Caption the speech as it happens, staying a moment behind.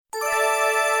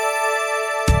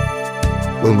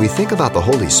When we think about the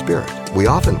Holy Spirit, we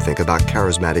often think about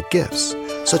charismatic gifts,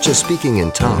 such as speaking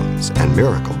in tongues and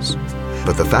miracles.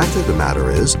 But the fact of the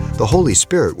matter is, the Holy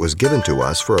Spirit was given to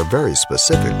us for a very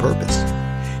specific purpose.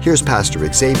 Here's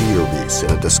Pastor Xavier Reese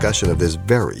in a discussion of this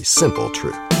very simple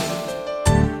truth.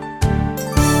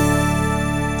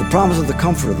 The promise of the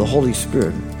comfort of the Holy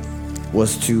Spirit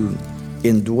was to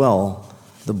indwell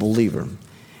the believer.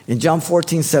 In John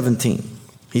 14:17,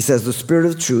 he says, "The Spirit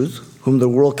of truth, whom the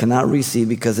world cannot receive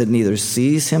because it neither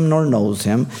sees him nor knows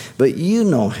him, but you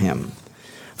know him,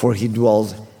 for he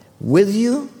dwells with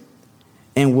you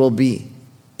and will be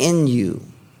in you."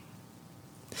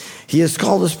 He is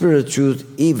called the Spirit of truth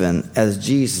even as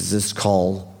Jesus is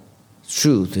called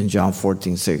truth in John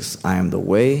 14:6. "I am the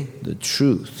way, the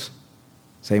truth."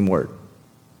 Same word.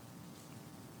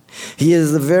 He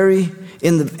is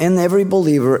in every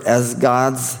believer as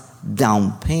God's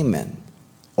down payment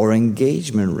or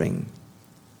engagement ring,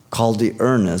 called the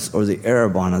earnest or the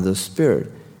arrabon of the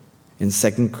Spirit in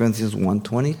 2 Corinthians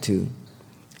 1:22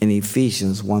 and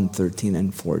Ephesians 1:13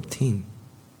 and 14.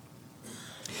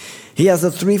 He has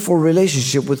a threefold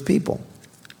relationship with people.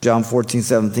 John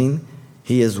 14:17,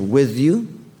 he is with you,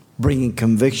 bringing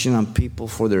conviction on people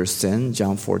for their sin.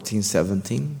 John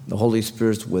 14:17, the Holy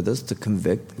Spirit's with us to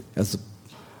convict as the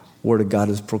Word of God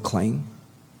is proclaimed.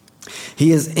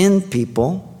 He is in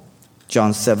people.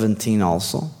 John 17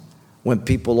 also. When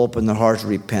people open their hearts,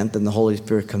 repent, and the Holy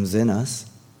Spirit comes in us,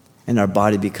 and our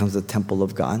body becomes the temple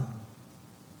of God.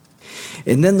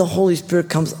 And then the Holy Spirit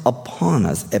comes upon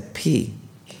us, epi,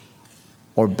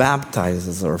 or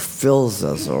baptizes, or fills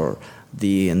us, or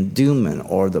the endowment,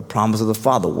 or the promise of the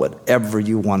Father, whatever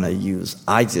you want to use.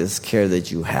 I just care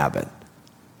that you have it.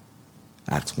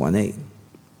 Acts 1:8.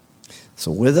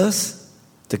 So with us,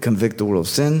 to convict the world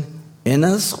of sin, in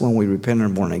us when we repent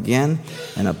and are born again,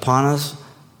 and upon us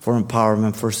for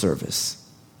empowerment for service.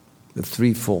 The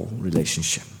threefold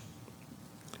relationship.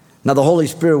 Now the Holy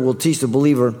Spirit will teach the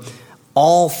believer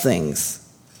all things,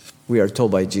 we are told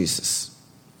by Jesus.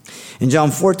 In John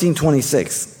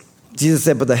 14:26, Jesus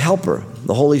said, "But the Helper,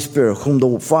 the Holy Spirit, whom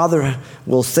the Father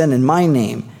will send in my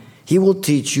name, he will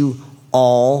teach you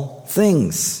all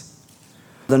things."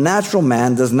 The natural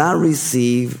man does not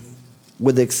receive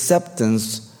with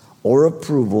acceptance or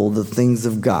approval the things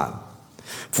of God,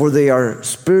 for they are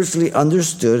spiritually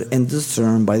understood and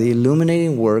discerned by the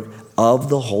illuminating work of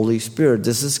the Holy Spirit.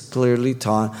 This is clearly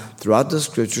taught throughout the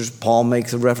Scriptures. Paul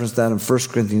makes a reference to that in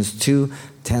 1 Corinthians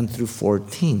 2:10 through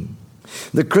 14.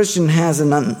 The Christian has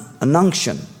an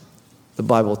unction, the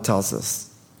Bible tells us,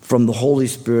 from the Holy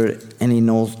Spirit, and he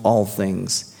knows all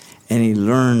things, and he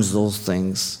learns those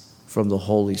things from the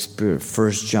Holy Spirit.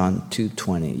 1 John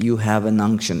 2:20. You have an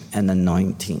unction and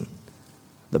anointing.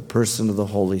 The person of the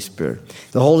Holy Spirit.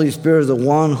 The Holy Spirit is the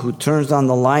one who turns on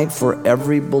the light for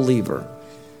every believer.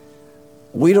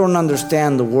 We don't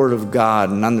understand the Word of God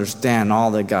and understand all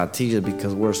that God teaches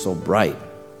because we're so bright,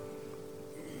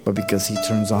 but because he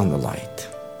turns on the light.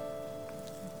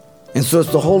 And so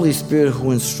it's the Holy Spirit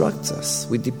who instructs us.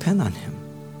 We depend on him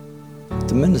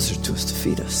to minister to us, to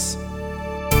feed us.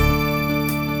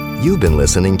 You've been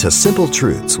listening to Simple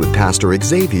Truths with Pastor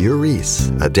Xavier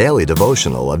Reese, a daily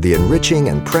devotional of the enriching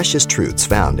and precious truths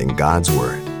found in God's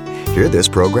Word. Hear this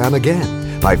program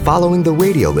again by following the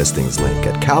radio listings link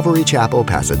at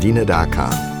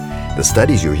CalvaryChapelPasadena.com. The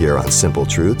studies you hear on Simple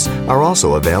Truths are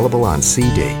also available on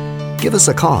CD. Give us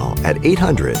a call at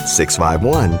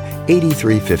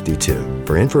 800-651-8352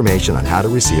 for information on how to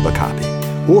receive a copy.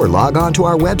 Or log on to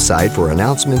our website for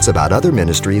announcements about other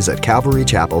ministries at Calvary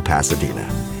Chapel Pasadena.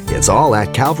 It's all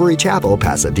at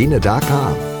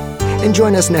CalvaryChapelPasadena.com. And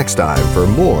join us next time for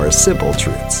more Simple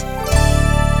Truths.